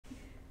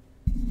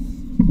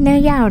Now,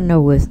 y'all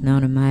know it's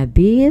none of my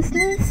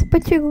business,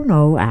 but you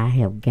know I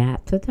have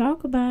got to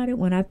talk about it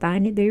when I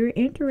find it very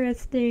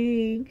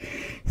interesting.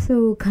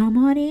 So come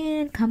on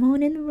in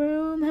the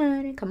room,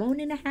 honey. Come on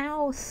in the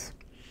house.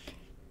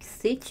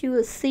 Sit you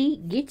a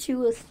seat, get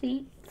you a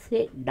seat,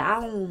 sit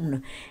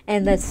down,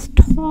 and let's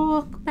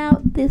talk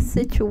about this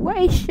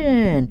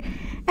situation.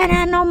 And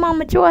I know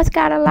Mama Joyce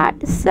got a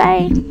lot to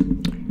say.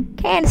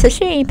 Kandi said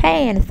she ain't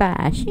paying the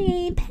 $5,000. She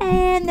ain't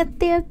paying the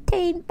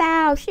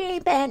 $15,000. She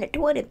ain't paying the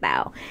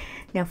 $20,000.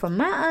 Now, from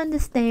my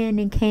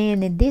understanding,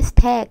 Kandi, this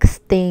tax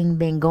thing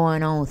been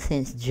going on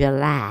since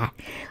July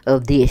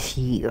of this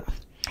year.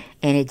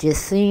 And it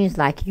just seems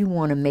like you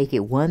want to make it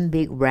one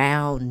big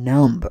round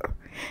number.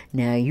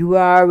 Now, you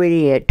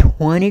already at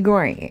 20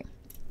 grand.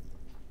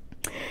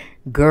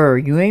 Girl,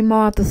 you ain't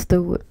Martha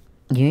Stewart.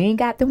 You ain't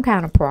got them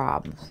kind of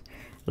problems.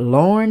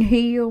 Lauryn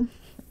Hill.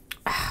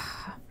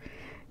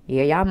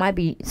 Yeah, y'all might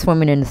be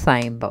swimming in the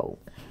same boat.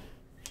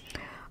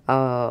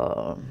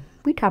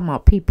 We talking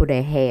about people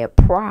that had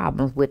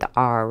problems with the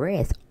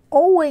IRS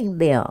owing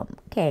them,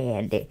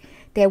 Kandi,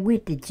 that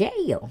went to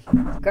jail.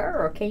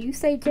 Girl, can you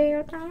say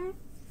jail time?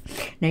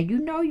 Now, you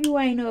know you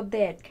ain't of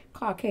that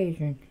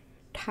Caucasian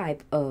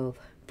type of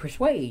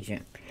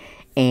persuasion.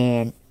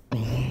 And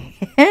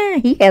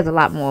he has a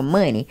lot more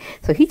money,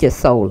 so he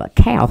just sold a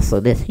cow, so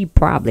this he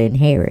probably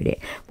inherited.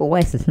 But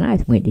Wesley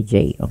Snipes went to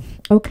jail.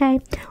 Okay,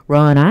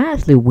 Ron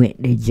Isley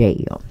went to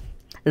jail.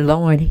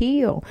 Lauryn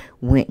Hill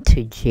went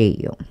to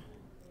jail.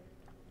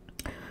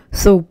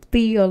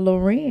 Sophia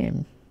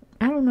Loren,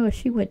 I don't know if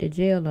she went to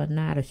jail or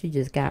not, or she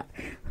just got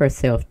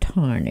herself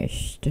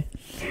tarnished.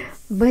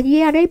 But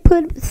yeah, they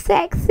put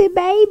sexy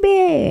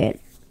baby,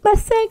 but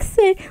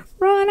sexy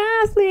Ron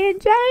Isley in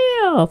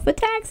jail for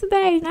tax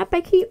evasion. I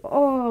think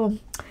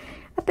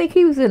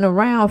he was in a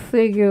round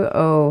figure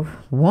of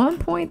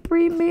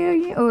 1.3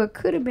 million, or it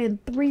could have been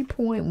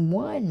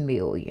 3.1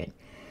 million.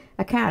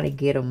 I kind of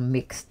get them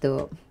mixed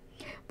up,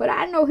 but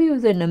I know he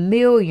was in the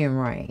million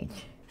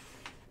range.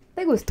 I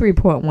think it was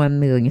 3.1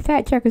 million.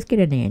 Fact checkers, get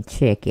in there and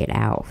check it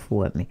out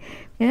for me.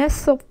 And that's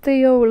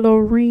Sophia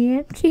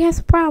Loren. She has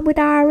a problem with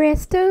the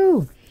IRS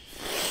too.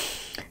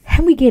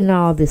 And we getting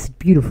all this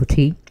beautiful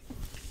tea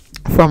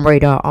from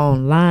Radar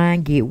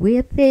Online. Get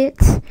with it.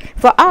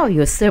 For all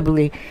your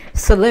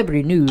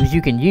celebrity news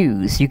you can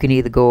use, you can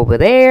either go over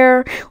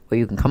there, or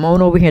you can come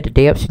on over here to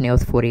Deb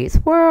Chanel's 48's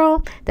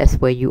World. That's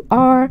where you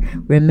are.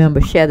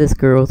 Remember, share this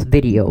girl's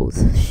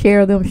videos.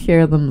 Share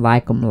them,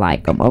 like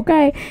them,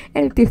 okay?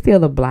 And if you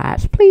feel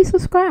obliged, please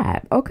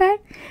subscribe, okay?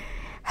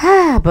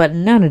 But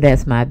none of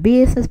that's my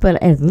business.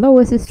 But as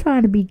Lois is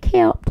trying to be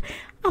kept,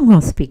 I'm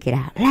going to speak it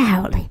out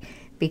loudly.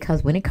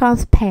 Because when it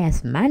comes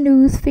past my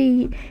news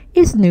feed,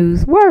 it's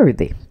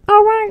newsworthy.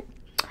 All right.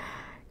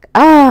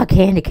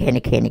 Kandi,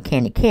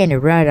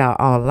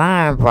 Radar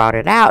Online brought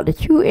it out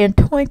that you in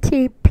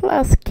 20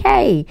 plus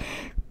K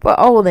for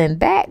owing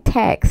back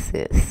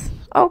taxes.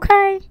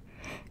 Okay.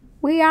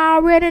 We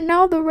already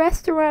know the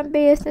restaurant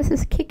business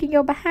is kicking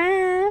your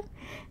behind.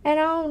 And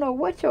I don't know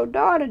what your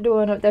daughter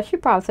doing up there. She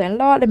probably saying,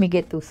 Lord, let me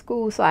get through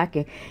school so I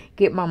can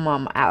get my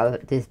mama out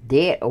of this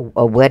debt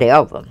or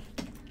whatever.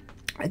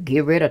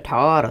 Get rid of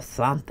TODD or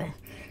something.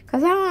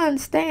 Because I don't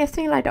understand. It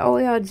seems like the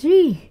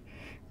OLG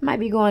might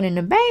be going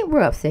into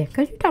bankruptcy.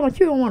 Because you talking about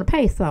you don't want to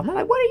pay something. I'm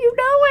like, what are you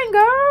doing,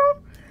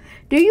 girl?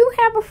 Do you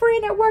have a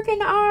friend that work in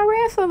the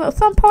IRS or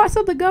some parts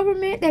of the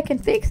government that can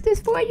fix this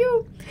for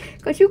you?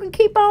 Because you can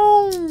keep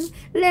on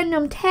letting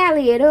them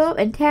tally it up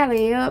and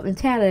tally it up and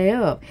tally it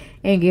up.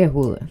 And guess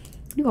what?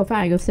 You're going to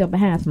find yourself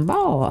behind some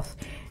bars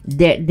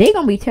that they're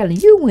going to be telling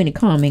you when to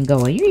come and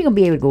go. And you ain't going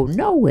to be able to go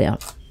nowhere.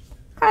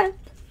 Okay?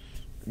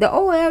 The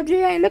OLG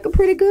ain't looking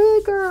pretty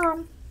good,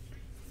 girl.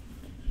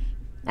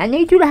 I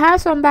need you to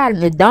have somebody.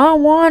 The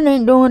Don Juan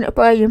ain't doing it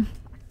for you.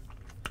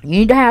 You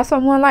need to have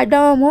someone like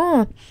Don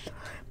Juan.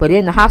 But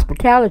in the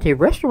hospitality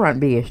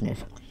restaurant business.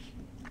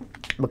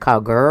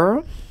 Because,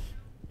 girl,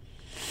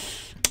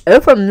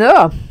 if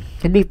enough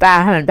to be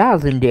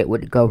 $500 in debt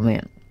with the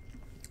government.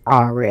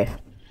 IRS.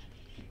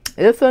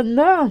 It's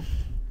enough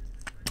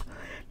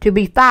to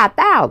be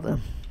 $5,000.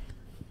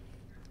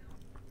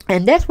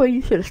 And that's where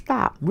you should have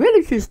stopped.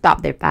 Really should have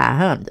stopped at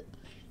 500.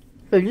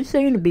 So you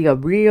seem to be a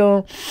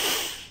real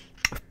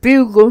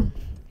fugal.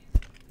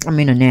 I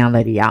mean, a now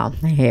lady, y'all.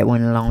 I had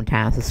one in a long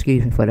time. So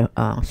excuse me for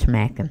the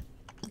smacking.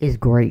 It's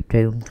great,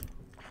 too.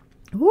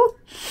 Woo.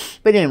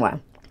 But anyway,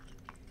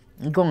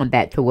 going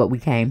back to what we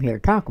came here to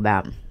talk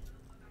about.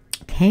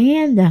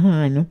 Kandi,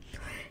 honey.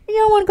 You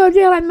don't want to go to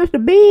jail like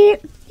Mr.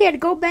 Big. He had to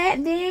go back,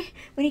 and then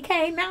when he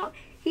came out,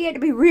 he had to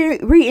be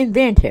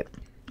reinvented.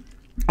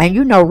 And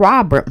you know,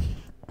 Robert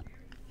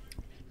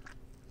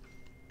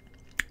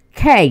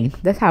K,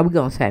 that's how we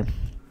gonna say.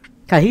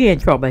 Because he in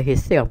trouble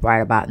himself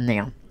right about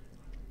now.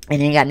 And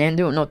he ain't got nothing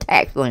to do with no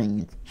tax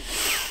liens.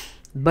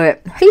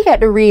 But he had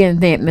to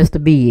reinvent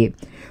Mr. Big,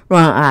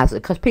 Ron Isley,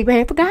 because people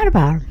had forgot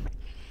about him.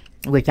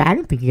 Which I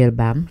didn't forget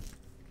about him.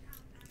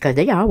 Because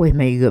they always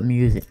made good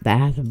music, the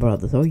Isley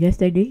Brothers. Oh, yes,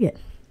 they did.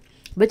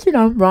 But, you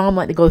know, Ron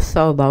wanted to go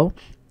solo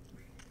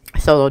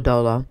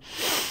dolo.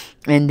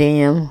 And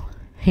then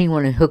he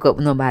want to hook up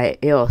with nobody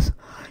else.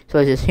 So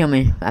it's just him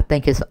and I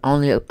think his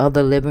only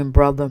other living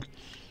brother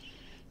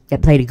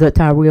that played the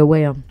guitar real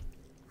well.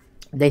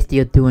 They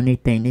still doing their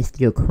thing. They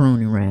still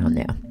crooning around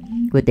now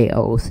with their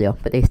old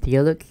self. But they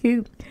still look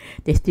cute.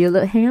 They still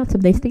look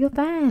handsome. They still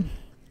fine.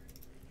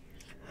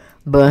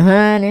 But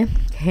honey,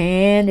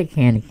 Kandi.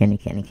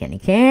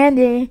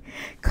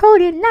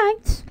 Cody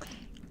Nights.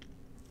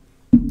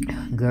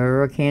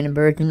 Girl, Kandi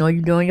Burruss, you know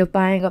you doing your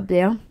thing up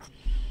there.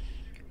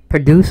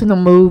 Producing a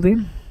movie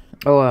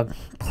or a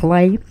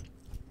play.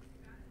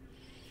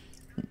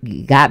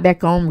 You got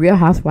back on Real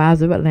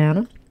Housewives of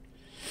Atlanta.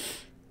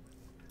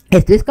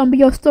 Is this gonna be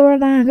your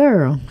storyline,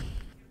 girl?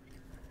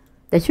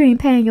 That you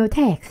ain't paying your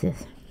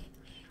taxes?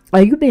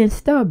 Are you being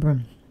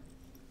stubborn?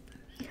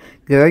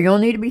 Girl, you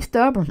don't need to be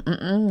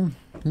stubborn.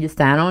 You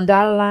sign on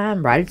dotted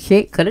line, write a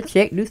check, cut a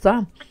check, do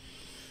something.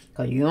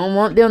 Because you don't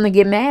want them to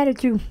get mad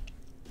at you.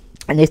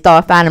 And they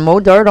start finding more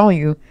dirt on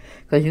you.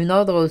 Because you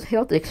know those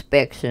health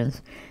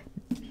inspections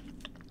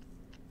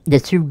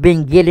that you've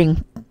been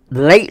getting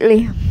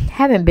lately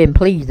haven't been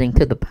pleasing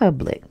to the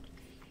public.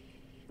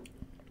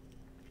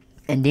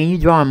 And then you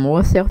drawing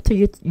more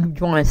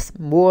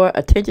more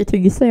attention to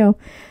yourself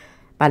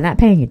by not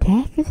paying your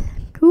taxes.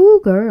 Cool,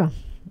 girl.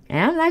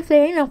 And I'm like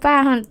saying,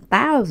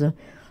 500,000.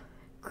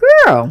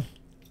 Girl,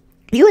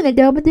 you in the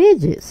double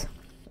digits.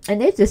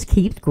 And it just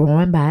keeps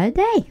growing by the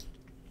day.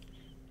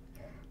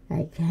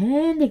 Like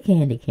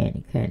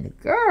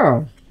Kandi.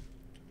 Girl.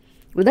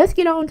 Well, let's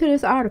get on to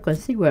this article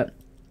and see what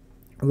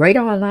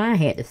Radar Online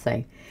had to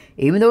say.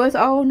 Even though it's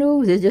old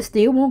news, it just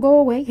still won't go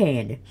away,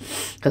 Kandi.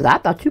 Because I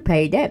thought you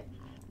paid that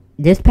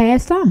this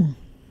past summer.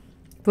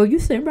 For you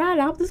sent right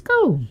out to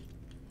school.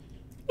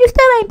 You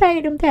still ain't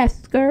paid them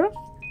taxes, girl.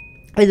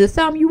 Is it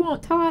something you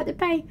want Todd to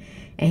pay?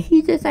 And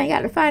he just ain't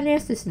got the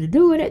finances to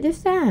do it at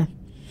this time.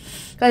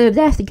 Because if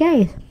that's the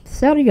case,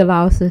 settle your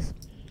losses.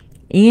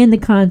 End the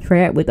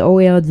contract with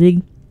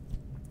OLG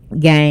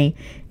gang.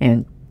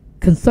 And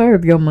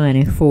conserve your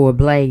money for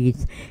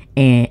Blades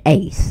and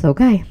Ace.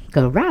 Okay?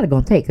 Because Ryder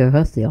gonna take care of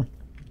herself.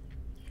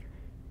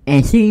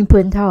 And she ain't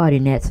putting Todd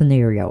in that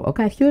scenario.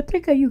 Okay? She'll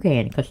take care of you,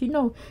 Kandi. Because she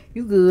know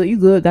you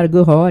good, got a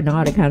good heart and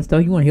all that kind of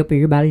stuff. You want to help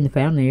everybody in the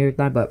family and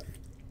everything. But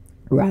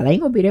Ryder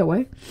ain't gonna be that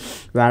way.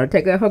 Ryder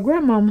take care of her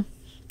grandmama.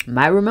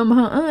 Might remember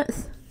her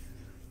aunts.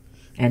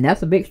 And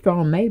that's a big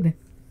strong maybe.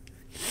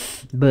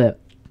 But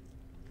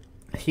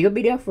she'll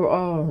be there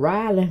for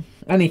Riley.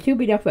 I mean, she'll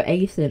be there for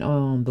Ace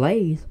and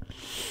Blaze.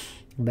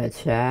 But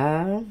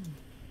child,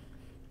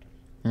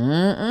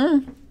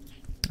 I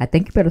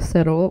think you better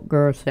settle up,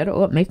 girl.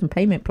 Settle up. Make some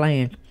payment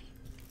plans.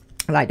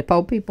 Like the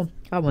poor people.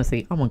 I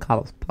wouldn't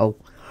call us poor.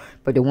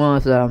 But the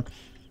ones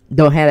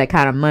don't have that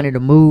kind of money to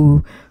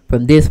move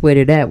from this way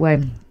to that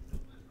way.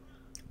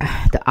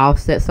 To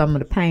offset some of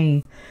the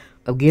pain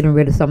of getting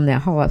rid of some of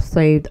that hard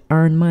saved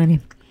earned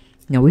money.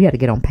 You know, we had to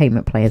get on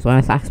payment plans.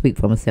 Well, I speak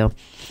for myself.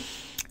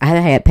 I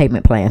had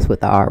payment plans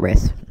with the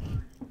IRS.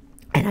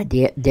 And I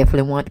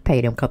definitely want to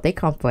pay them because they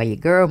come for you.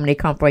 Girl, when they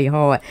come for you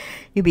hard,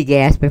 you be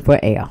gasping for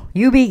air.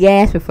 You be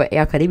gasping for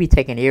air because they be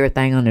taking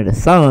everything under the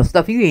sun.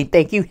 Stuff you didn't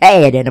think you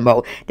had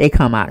anymore. They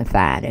come out and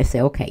find it and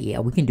say, okay, yeah,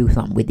 we can do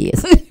something with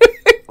this.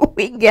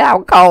 We can get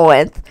our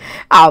coins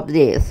off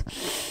this.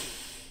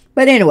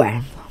 But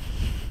anyway,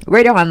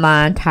 Radio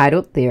Online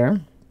titled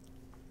their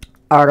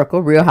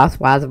article, Real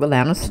Housewives of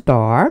Atlanta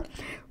star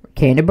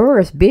Kandi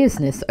Burruss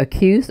business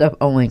accused of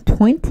owing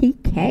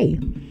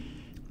 $20,000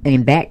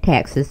 in back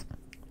taxes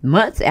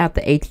months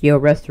after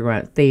ATL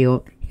restaurant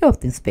failed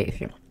health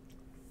inspection.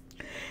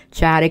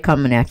 Child, they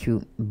coming at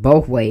you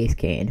both ways,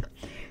 Kandi.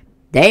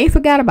 They ain't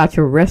forgot about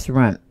your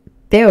restaurant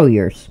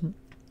failures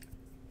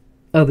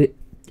of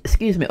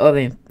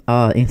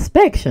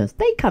inspections.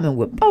 They coming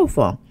with both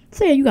of them.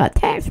 Saying you got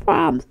tax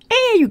problems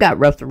and you got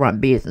restaurant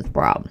business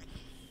problems.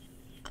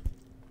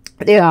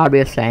 They ought to be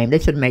ashamed. They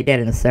should have made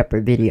that in a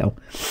separate video.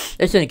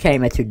 They shouldn't have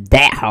came at you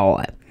that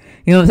hard.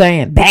 You know what I'm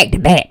saying? Back to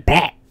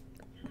back.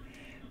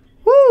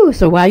 Woo!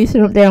 So while you sit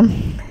up there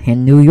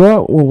in New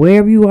York or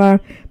wherever you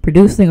are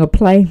producing a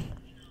play,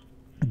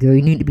 girl,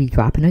 you need to be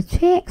dropping a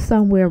check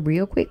somewhere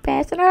real quick,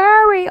 fast, and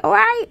hurry. All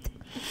right?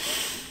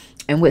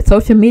 And with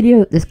social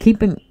media just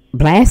keeping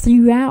blasting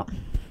you out,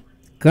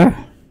 girl,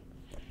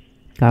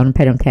 go on and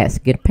pay them taxes.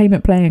 Get a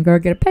payment plan, girl.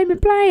 Get a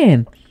payment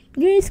plan.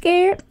 You ain't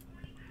scared.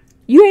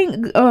 You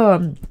ain't,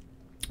 I'm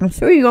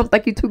sure you don't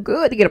think you're too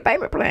good to get a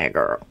payment plan,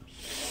 girl.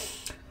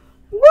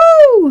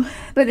 Woo!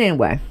 But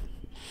anyway,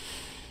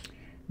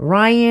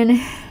 Ryan,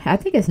 I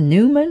think it's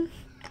Naaman,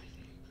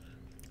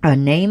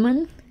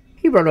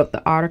 he wrote up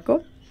the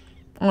article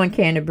on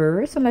Kandi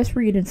Burruss. So let's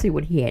read and see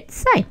what he had to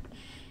say.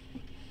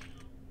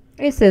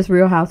 It says,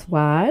 Real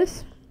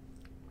Housewives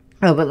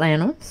of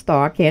Atlanta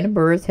star Kandi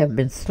Burruss have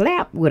been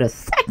slapped with a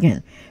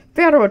second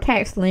federal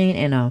tax lien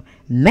in a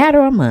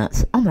matter of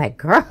months. I'm like,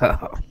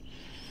 girl,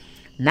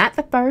 not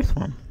the first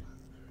one.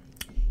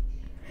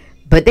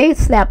 But they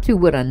slapped you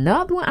with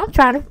another one. I'm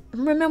trying to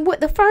remember what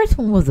the first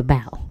one was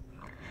about.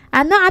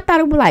 I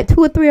thought it was like $2,000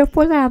 or $3,000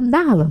 or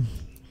 $4,000.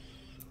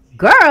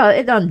 Girl,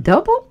 it done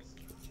doubled.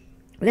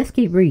 Let's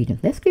keep reading.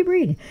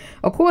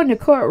 According to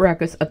court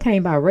records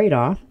obtained by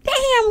Radar,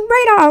 damn,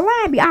 Radar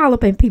Online be all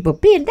up in people's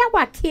business. That's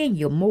why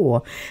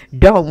kenyamoore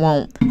don't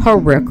want her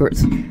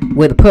records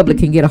where the public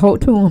can get a hold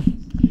to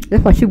them.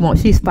 That's why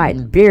she's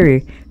fighting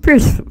very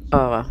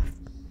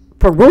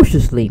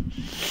ferociously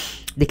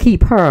to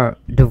keep her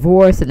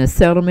divorce and the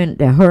settlement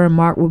that her and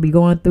Mark will be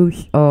going through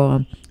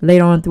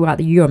later on throughout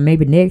the year, or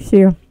maybe next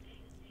year.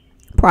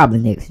 Probably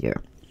next year.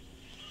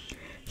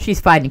 She's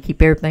fighting to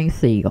keep everything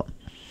sealed.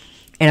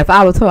 And if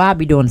I was her, I'd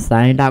be doing the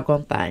same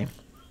doggone thing.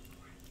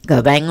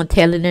 Because I ain't going to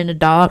tell it in the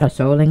dark. I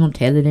sure ain't going to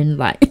tell it in the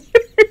light.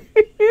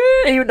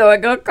 Even though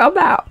it's going to come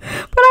out.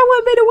 But I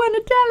wouldn't be the one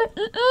to tell it.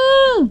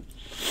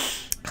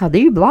 Because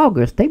these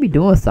bloggers, they be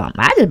doing something.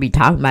 I just be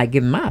talking about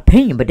giving my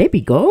opinion. But they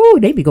be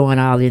going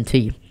all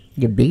into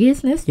your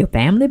business, your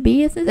family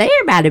business,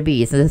 everybody's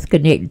business is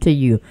connected to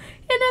you.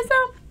 And that's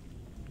all.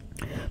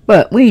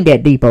 But we ain't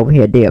that deep over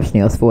here, Dev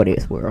Snails, for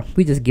this world.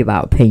 We just give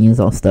our opinions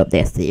on stuff.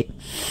 That's it.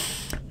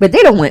 But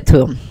they done went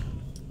to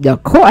the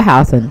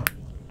courthouse and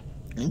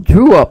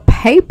drew up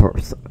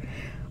papers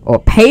or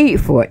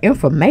paid for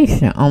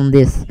information on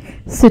this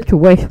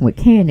situation with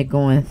Kandi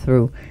going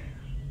through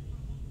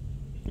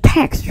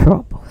tax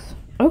troubles.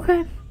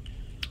 Okay.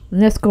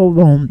 Let's go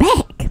on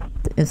back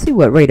and see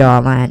what Radar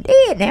Online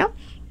did now.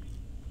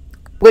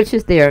 Which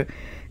is their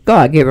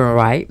God-given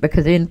right,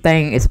 because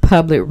anything is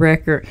public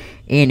record.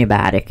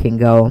 Anybody can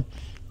go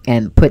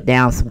and put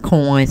down some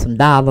coins, some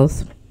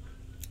dollars,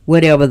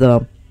 whatever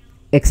the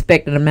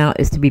expected amount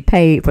is to be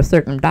paid for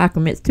certain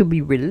documents to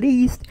be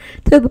released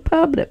to the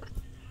public.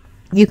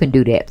 You can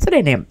do that. So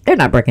they're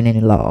not breaking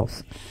any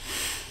laws.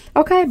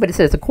 Okay, but it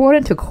says,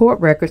 according to court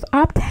records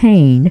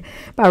obtained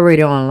by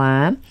Radio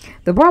Online,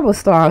 the Bravo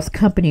Stars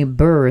company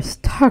Burruss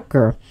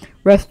TUCKER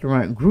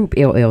Restaurant Group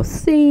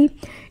LLC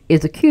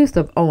is accused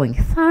of owing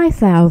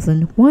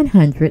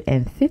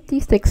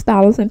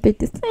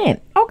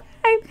 $5,156.50.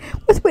 Okay,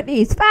 what's with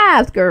these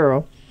fives,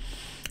 girl?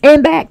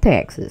 And back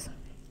taxes.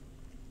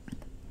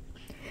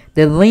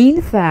 The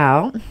lien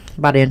filed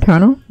by the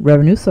Internal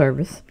Revenue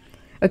Service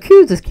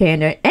accuses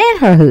Kandi and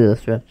her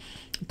husband,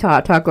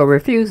 Todd Tucker,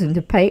 refusing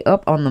to pay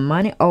up on the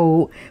money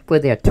owed for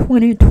their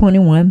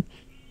 2021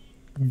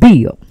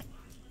 bill.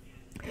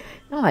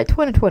 Not like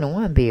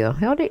 2021 bill.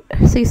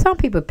 See, some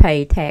people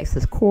pay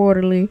taxes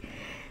quarterly.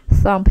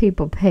 Some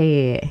people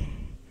pay it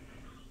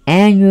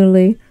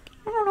annually.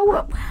 I don't know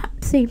what.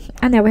 See,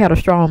 I never had a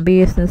strong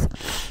business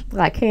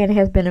like Kandi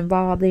has been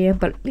involved in,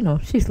 but you know,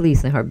 she's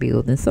leasing her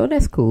building, so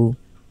that's cool.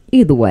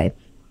 Either way.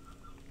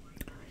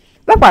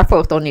 That's why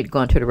folks don't need to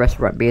go into the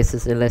restaurant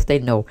business unless they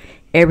know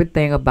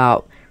everything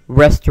about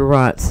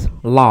restaurants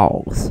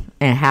laws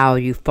and how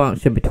you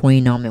function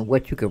between them and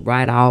what you can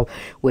write off,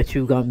 what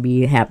you're going to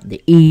be having to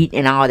eat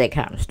and all that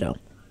kind of stuff.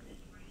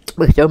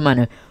 Because your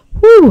money,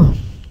 whew,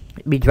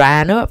 be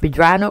drying up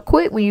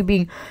quick when you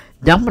be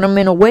dumping them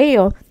in a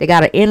well. They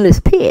got an endless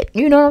pit.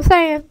 You know what I'm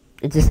saying?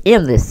 It's just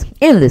endless.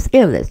 You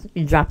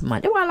drop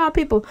money. That's why a lot of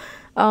people,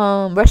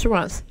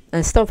 restaurants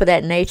and stuff of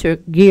that nature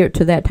geared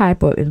to that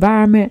type of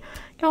environment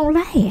don't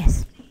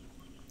last.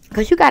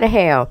 Because you got to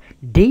have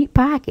deep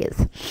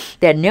pockets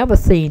that never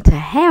seem to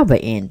have an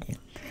ending.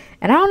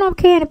 And I don't know if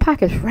Kandi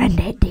pockets run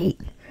that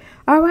deep.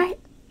 All right?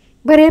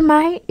 But it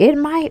might.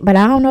 But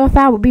I don't know if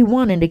I would be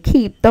wanting to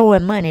keep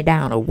throwing money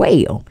down a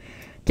well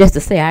just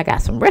to say I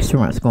got some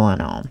restaurants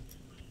going on.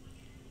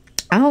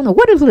 I don't know.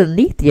 What is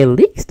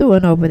neneleakes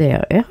doing over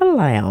there in her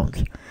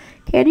lounge?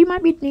 Kandi, you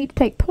might need to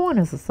take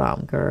pointers or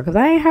something, girl. Because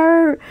I ain't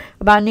heard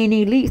about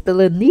neneleakes, the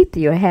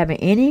Lenethea, having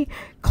any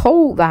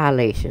code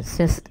violations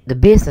since the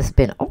business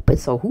been open.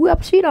 So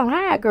whoever she don't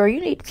hire, girl, you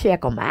need to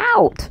check them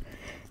out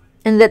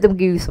and let them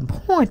give you some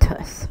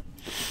pointers.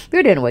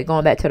 But anyway,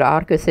 going back to the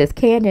article, it says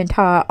Kandi and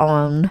Todd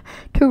own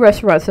 2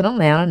 restaurants in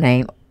Atlanta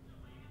named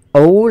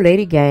Old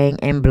Lady Gang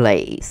and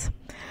Blaze.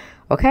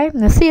 Okay,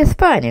 now see, it's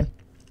funny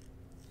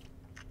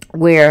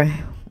where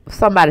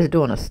somebody's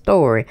doing a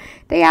story,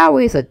 they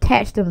always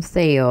attach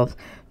themselves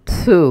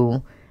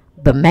to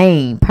the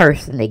main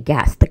person that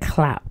got the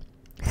clout.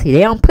 See,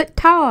 they don't put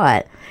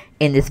Todd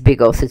in this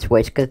big old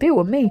situation. Because if it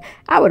were me,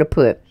 I would have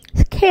put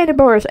Kandi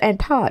Burruss and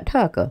Todd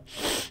Tucker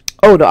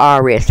owe the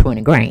IRS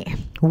 20 grand.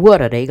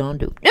 What are they going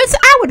to do?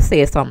 I would have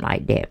said something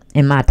like that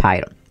in my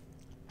title.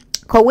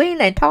 Because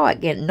and Todd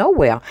getting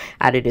nowhere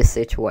out of this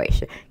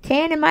situation.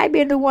 Kandi might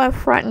be the one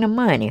fronting the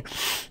money,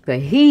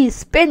 but he's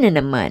spending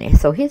the money.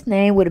 So his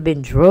name would have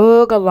been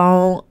drug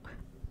along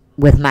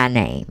with my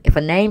name. If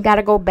a name got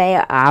to go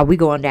bad, we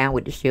going down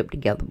with the ship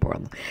together,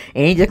 brother. It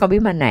ain't just going to be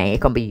my name.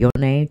 It's going to be your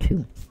name,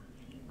 too.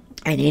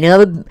 And any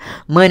other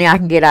money I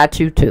can get out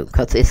you, too.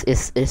 Because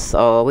it's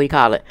what do you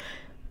call it?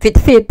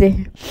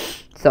 50-50.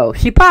 So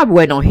she probably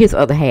waiting on his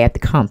other half to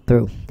come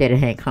through. That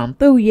it ain't come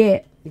through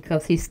yet.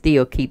 Because he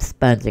still keeps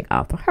sponging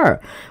off of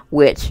her.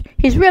 Which,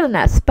 he's really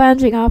not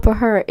sponging off of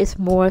her. It's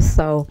more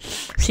so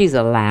she's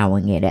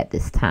allowing it at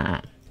this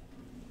time.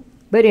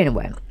 But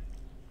anyway,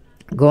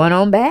 going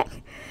on back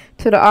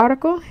to the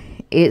article.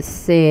 It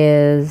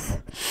says,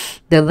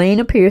 the lien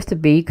appears to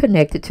be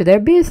connected to their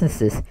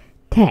businesses'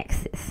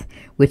 taxes,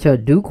 which are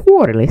due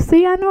quarterly.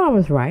 See, I know I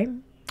was right.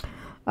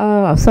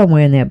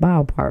 Somewhere in that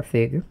ballpark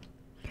figure.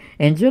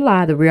 In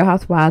July, the Real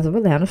Housewives of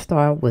Atlanta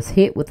star was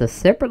hit with a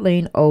separate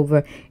lien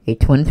over a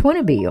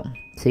 2020 bill.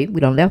 See, we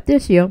don't left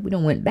this year. We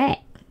don't went back.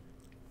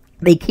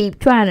 They keep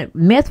trying to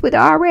mess with the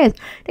IRS.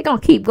 They're going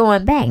to keep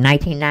going back.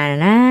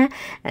 1999,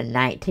 and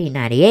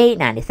 1998,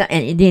 97,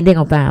 and then they're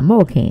going to find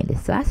more candy.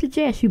 So I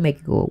suggest you make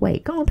it go away.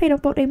 Go and pay them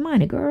for their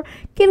money, girl.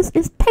 Get us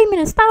this payment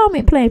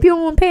installment plan. If you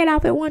don't want to pay it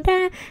off at one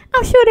time,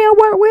 I'm sure they'll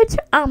work with you.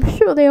 I'm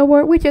sure they'll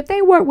work with you. If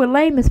they work with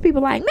layman's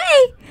people like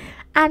me,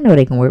 I know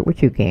they can work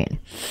with you, Kandi.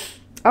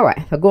 All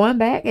right, so going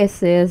back, it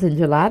says in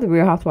July, the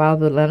Real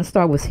Housewives of Atlanta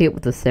star was hit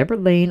with a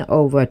separate lien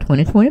over a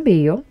 2020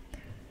 bill.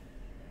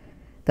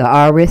 The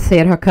IRS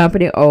said her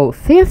company owed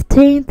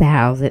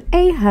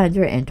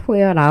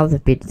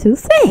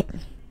 $15,812.52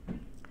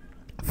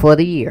 for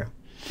the year.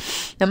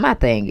 Now, my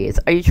thing is,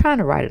 are you trying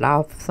to write it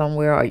off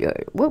somewhere? Or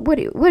what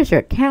is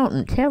your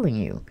accountant telling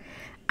you?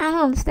 I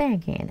don't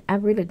understand, Kandi. I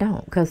really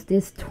don't. Because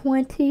this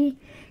 20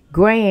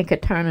 grand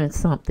could turn into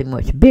something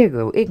much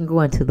bigger. It can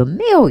go into the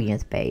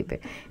millions, baby.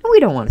 And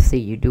we don't want to see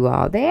you do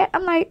all that.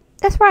 I'm like,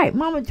 that's right,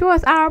 Mama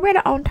Joyce already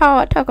on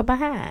TODD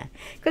behind.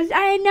 Because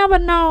I ain't never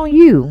known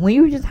you. When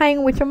you were just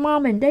hanging with your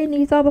mama and dating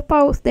these other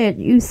folks that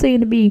you seem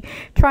to be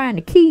trying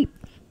to keep,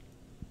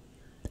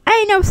 I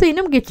ain't never seen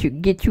them get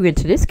you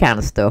into this kind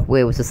of stuff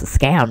where it was just a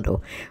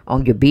scandal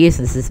on your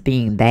businesses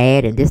being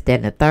bad and this, that,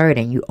 and the third,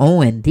 and you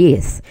owing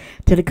this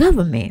to the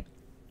government.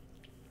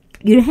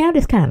 You didn't have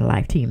this kind of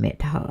life till you met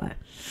TODD.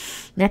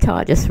 Now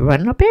TODD just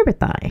running up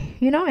everything,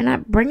 and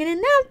not bringing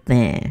in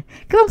nothing.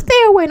 Because I'm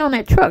still waiting on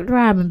that truck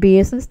driving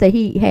business that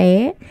he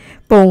had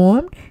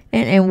formed.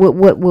 And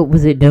what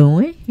was it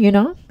doing?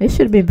 It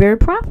should have been very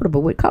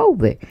profitable with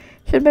COVID.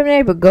 Should have been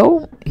able to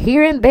go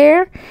here and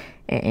there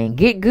and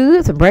get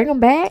goods and bring them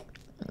back,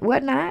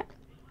 whatnot.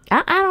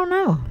 I don't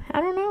know.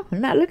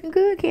 Not looking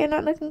good, Kandi.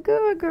 Not looking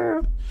good,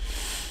 girl.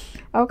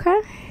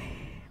 Okay.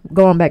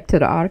 Going back to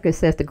the article, it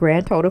says the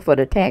grand total for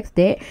the tax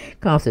debt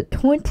comes to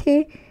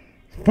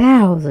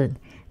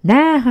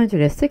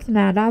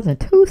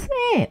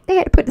 $20,969.02. They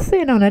had to put the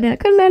cent on it. They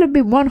couldn't let it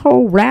be one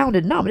whole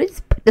rounded number. They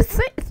just put the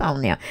cents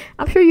on there.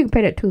 I'm sure you can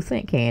pay that 2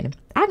 cent, Kandi.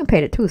 I can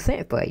pay that 2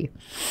 cent for you.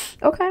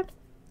 Okay.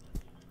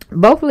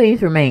 Both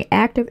liens remain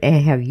active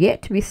and have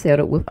yet to be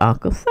settled with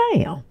Uncle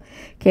Sam.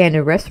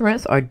 Kandi,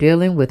 restaurants are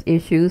dealing with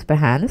issues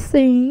behind the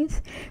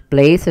scenes.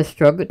 Blaze has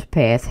struggled to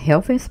pass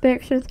health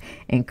inspections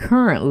and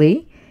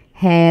currently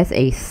has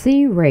a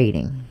C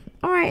rating.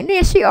 All right, and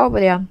then she over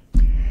there.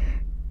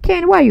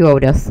 Kandi, why you over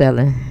there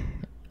selling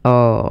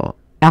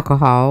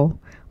alcohol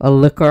or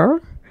liquor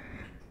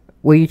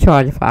where you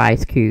charge for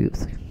ice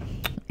cubes?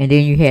 And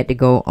then you had to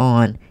go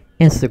on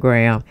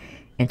Instagram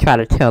and try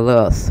to tell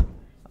us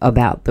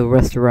about the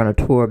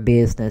restaurateur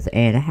business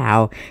and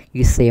how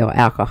you sell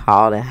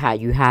alcohol and how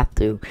you have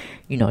to,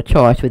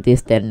 charge for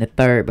this, that, and the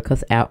third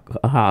because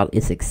alcohol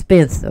is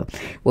expensive.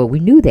 Well, we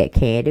knew that,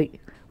 Kandi.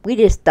 We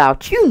just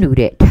thought you knew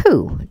that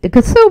too. The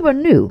consumer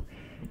knew.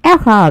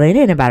 Alcohol in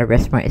anybody's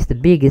restaurant is the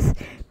biggest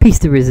piece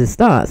de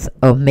resistance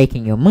of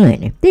making your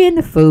money. Then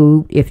the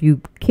food, if you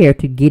care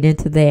to get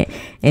into that,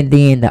 and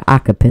then the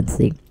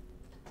occupancy.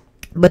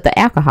 But the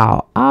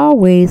alcohol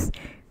always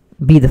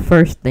be the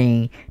first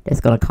thing that's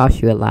going to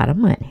cost you a lot of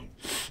money.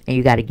 And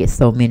you got to get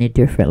so many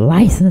different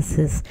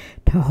licenses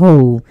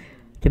to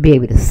be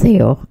able to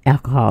sell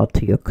alcohol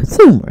to your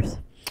consumers.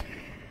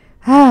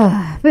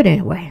 But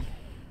anyway.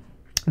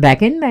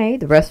 Back in May,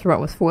 the restaurant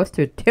was forced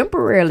to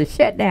temporarily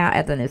shut down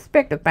after an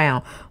inspector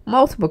found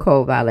multiple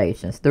code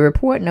violations. The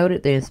report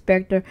noted the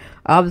inspector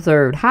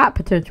observed hot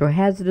potential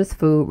hazardous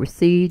food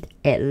received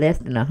at less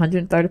than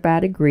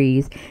 135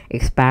 degrees,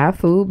 expired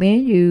food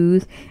being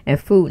used, and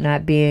food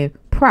not being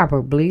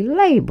properly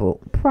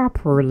labeled.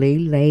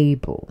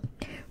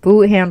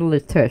 Food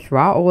handlers touched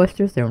raw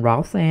oysters and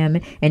raw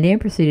salmon and then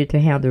proceeded to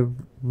handle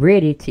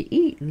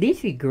ready-to-eat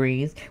leafy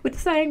greens with the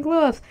same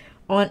gloves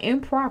on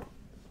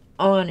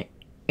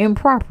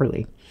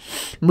improperly.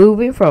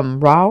 Moving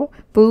from raw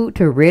food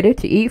to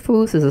ready-to-eat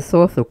foods is a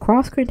source of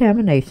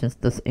cross-contaminations,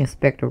 the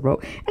inspector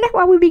wrote. And that's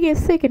why we be getting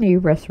sick in these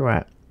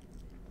restaurants.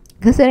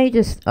 Because it ain't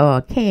just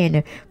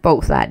Kandi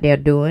folks out there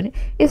doing it.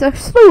 It's a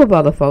slew of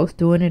other folks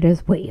doing it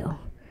as well.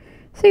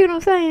 See what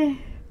I'm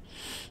saying?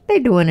 They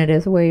doing it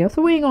as well.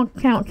 So we ain't going to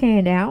count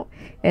Kandi out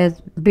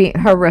as being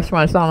her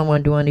restaurant's the only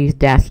one doing these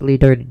dastardly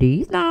dirty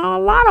deeds. No, a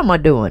lot of them are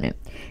doing it.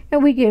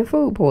 And we get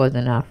food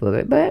poisoning off of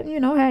it. But,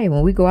 hey,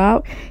 when we go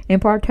out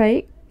and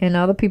partake in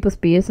other people's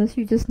business,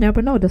 you just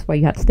never know. That's why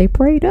you have to stay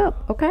prayed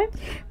up, okay?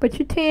 But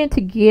you tend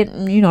to get,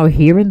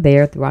 here and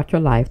there throughout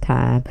your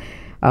lifetime,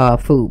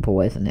 food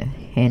poisoning.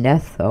 And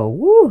that's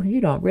you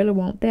don't really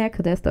want that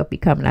because that stuff be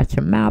coming out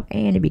your mouth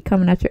and it be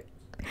coming out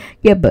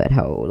your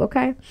butthole,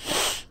 okay?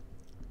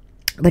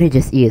 But it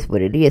just is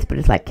what it is. But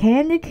it's like,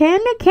 Kandi,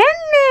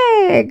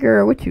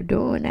 girl, what you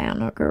doing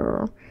now,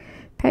 girl?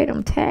 Pay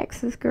them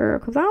taxes, girl,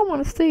 because I don't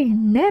want to see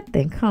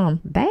nothing come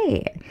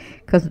bad.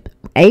 Because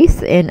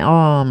Ace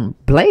and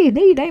Blaze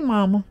need their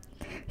mama.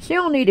 She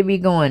don't need to be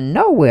going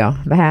nowhere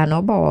behind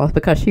no bars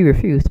because she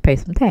refused to pay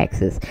some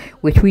taxes,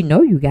 which we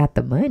know you got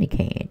the money,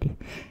 Kandi.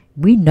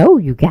 We know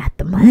you got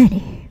the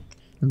money.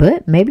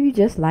 But maybe you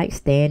just like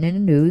staying in the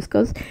news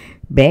because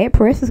bad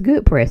press is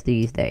good press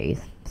these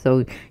days.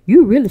 So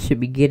you really should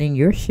be getting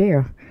your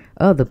share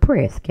of the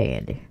press,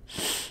 Kandi.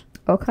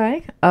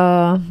 Okay.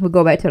 We'll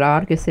go back to the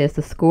article. It says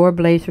the score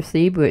Blaze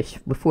received, which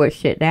before it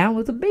shut down,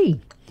 was a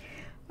B.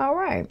 All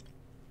right.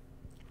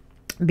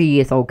 B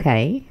is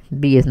okay.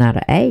 B is not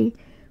an A.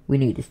 We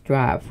need to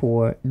strive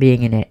for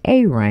being in that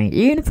A range.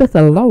 Even if it's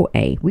a low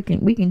A, we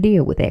can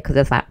deal with that because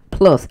that's a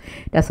plus.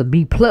 That's a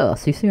B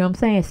plus. You see what I'm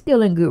saying?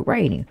 Still in good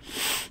rating.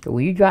 But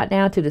when you drop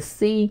down to the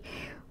C,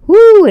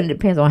 whoo, and it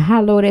depends on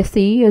how low that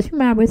C is. You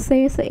might well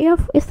say it's an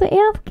F. It's an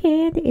F,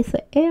 Kandi. It's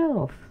an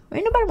F.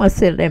 Ain't nobody want to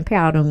sit there and pay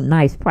all them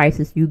nice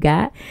prices you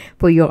got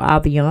for your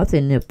ambiance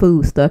and the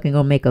food stuff and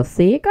gonna make us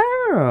sick.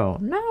 Girl,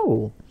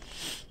 no.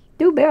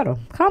 Do better.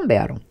 Come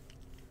better.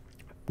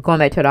 Going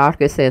back to the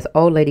article, it says,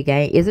 Old Lady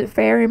Gang isn't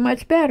faring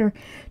much better.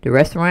 The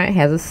restaurant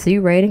has a C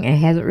rating and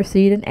hasn't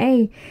received an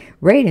A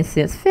rating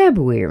since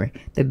February.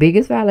 The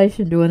biggest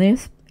violation during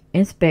this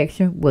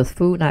inspection was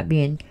food not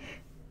being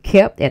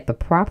kept at the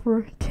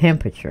proper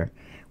temperature,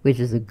 which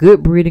is a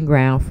good breeding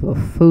ground for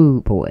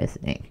food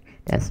poisoning.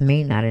 That's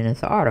me, not in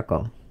this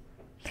article.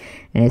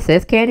 And it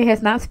says Kandi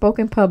has not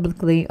spoken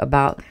publicly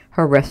about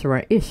her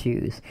restaurant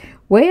issues.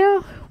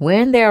 Well,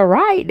 when they're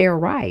right, they're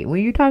right.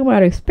 When you're talking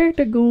about an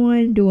inspector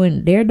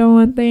doing their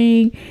darn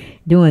thing,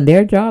 doing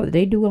their job that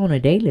they do on a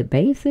daily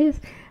basis,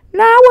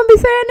 no, I wouldn't be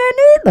saying that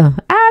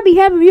neither. I'd be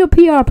having your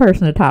PR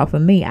person to talk for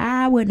me.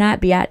 I would not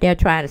be out there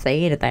trying to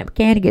say anything. But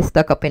Kandi gets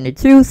stuck up in the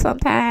juice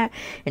sometimes,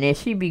 and then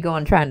she be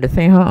going trying to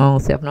defend her own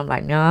self. And I'm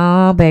like,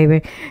 no,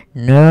 baby,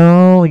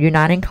 no, you're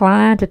not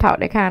inclined to talk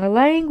that kind of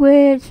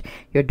language.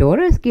 Your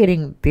daughter is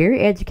getting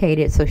very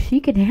educated so she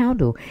can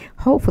handle,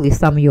 hopefully,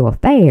 some of your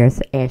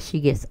affairs as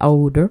she gets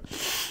older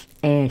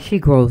and she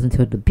grows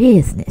into the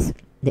business,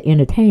 the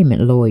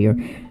entertainment lawyer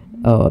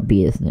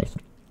business.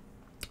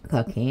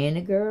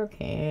 Kandi girl.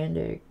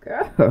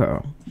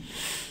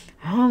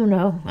 I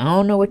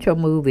don't know what your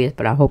move is,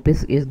 but I hope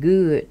it's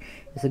good.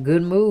 It's a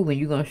good move, and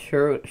you're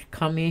gonna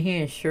come in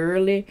here and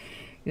surely,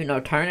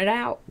 turn it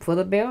out for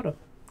the better.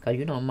 Cause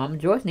Mama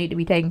Joyce need to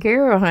be taken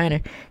care of,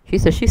 honey. She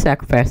said she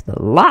sacrificed a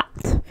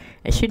lot,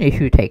 and she needs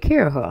you to take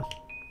care of her.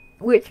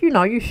 Which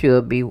you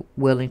should be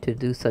willing to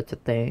do such a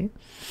thing.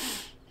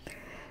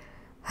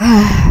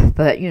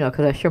 But because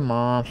that's your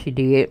mom, she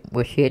did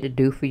what she had to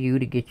do for you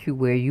to get you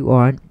where you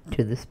are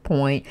to this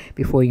point.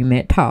 Before you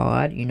met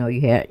Todd,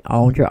 you had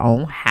owned your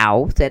own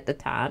house at the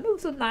time. It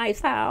was a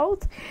nice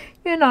house,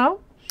 then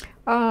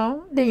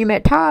you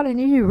met Todd, and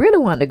you really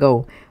wanted to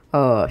go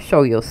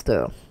show your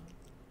stuff.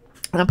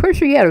 And I'm pretty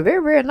sure you had a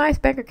very, very nice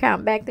bank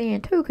account back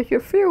then too, because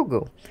you're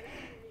frugal.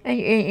 And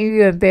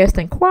you invest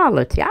in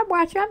quality. I've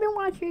been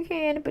watching you,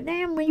 Kandi, but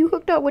damn, when you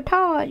hooked up with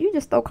Todd, you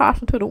just throw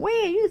caution to the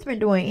wind. You just been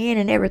doing in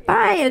and everything,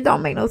 and it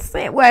don't make no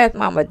sense. Where's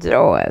Mama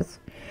Joyce?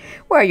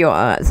 Where are your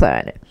aunts,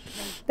 honey?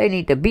 They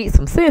need to beat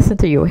some sense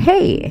into your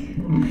head.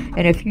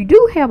 And if you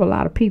do have a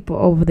lot of people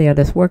over there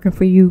that's working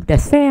for you,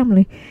 that's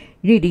family,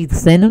 you need to either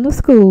send them to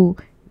school,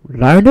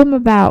 learn them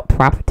about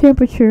proper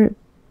temperature,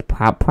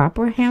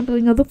 proper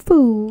handling of the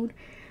food,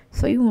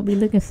 so you won't be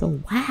looking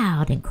so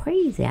wild and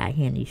crazy out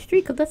here in these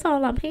streets. Because that's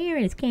all I'm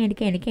hearing is Kandi,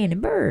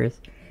 Burruss.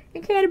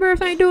 And Kandi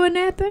Burruss ain't doing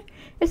nothing.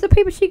 It's the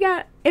people she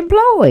got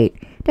employed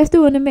that's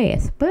doing the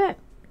mess. But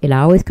it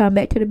always come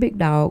back to the big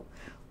dog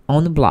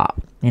on the block.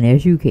 And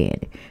there's you,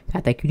 Kandi. So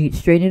I think you need to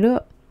straighten it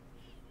up.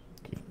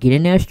 Get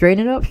in there,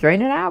 straighten it up,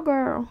 straighten it out,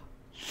 girl.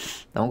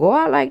 Don't go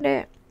out like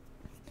that.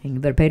 And you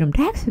better pay them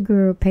taxes,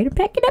 girl. Get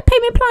that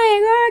payment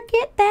plan, girl.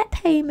 Get that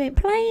payment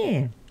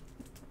plan.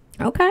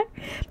 Okay,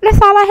 that's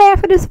all I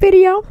have for this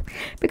video.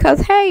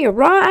 Because hey,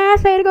 Ron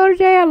Ice had to go to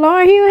jail,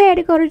 Lauren Hill had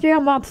to go to jail,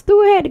 Martha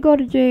Stewart had to go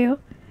to jail.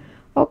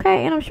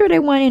 Okay, and I'm sure they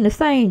weren't in the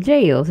same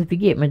jails, if you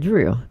get my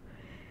drill.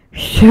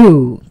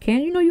 Shoot,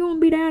 Kandi, you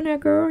won't be down there,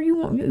 girl. You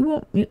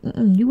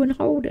wouldn't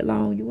hold it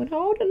long. You wouldn't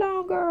hold it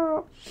long,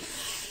 girl.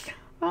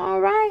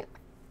 All right,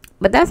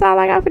 but that's all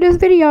I got for this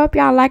video. If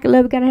y'all like it,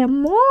 love it, gotta have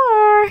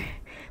more.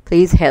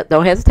 Please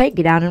don't hesitate.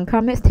 Get down in the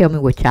comments. Tell me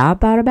what y'all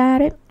thought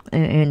about it.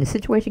 And the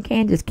situation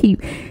can just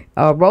keep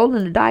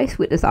rolling the dice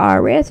with this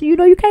IRS. You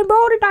can't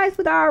roll the dice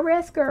with the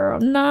IRS, girl.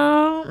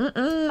 No,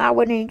 I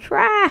wouldn't even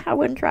try. I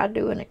wouldn't try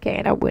doing it,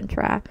 Kandi. I wouldn't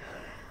try.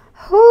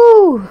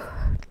 Whoo,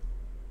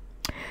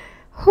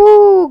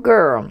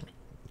 girl.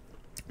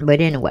 But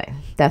anyway,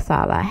 that's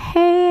all I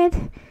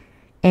had.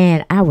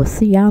 And I will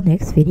see y'all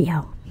next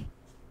video.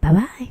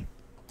 Bye-bye.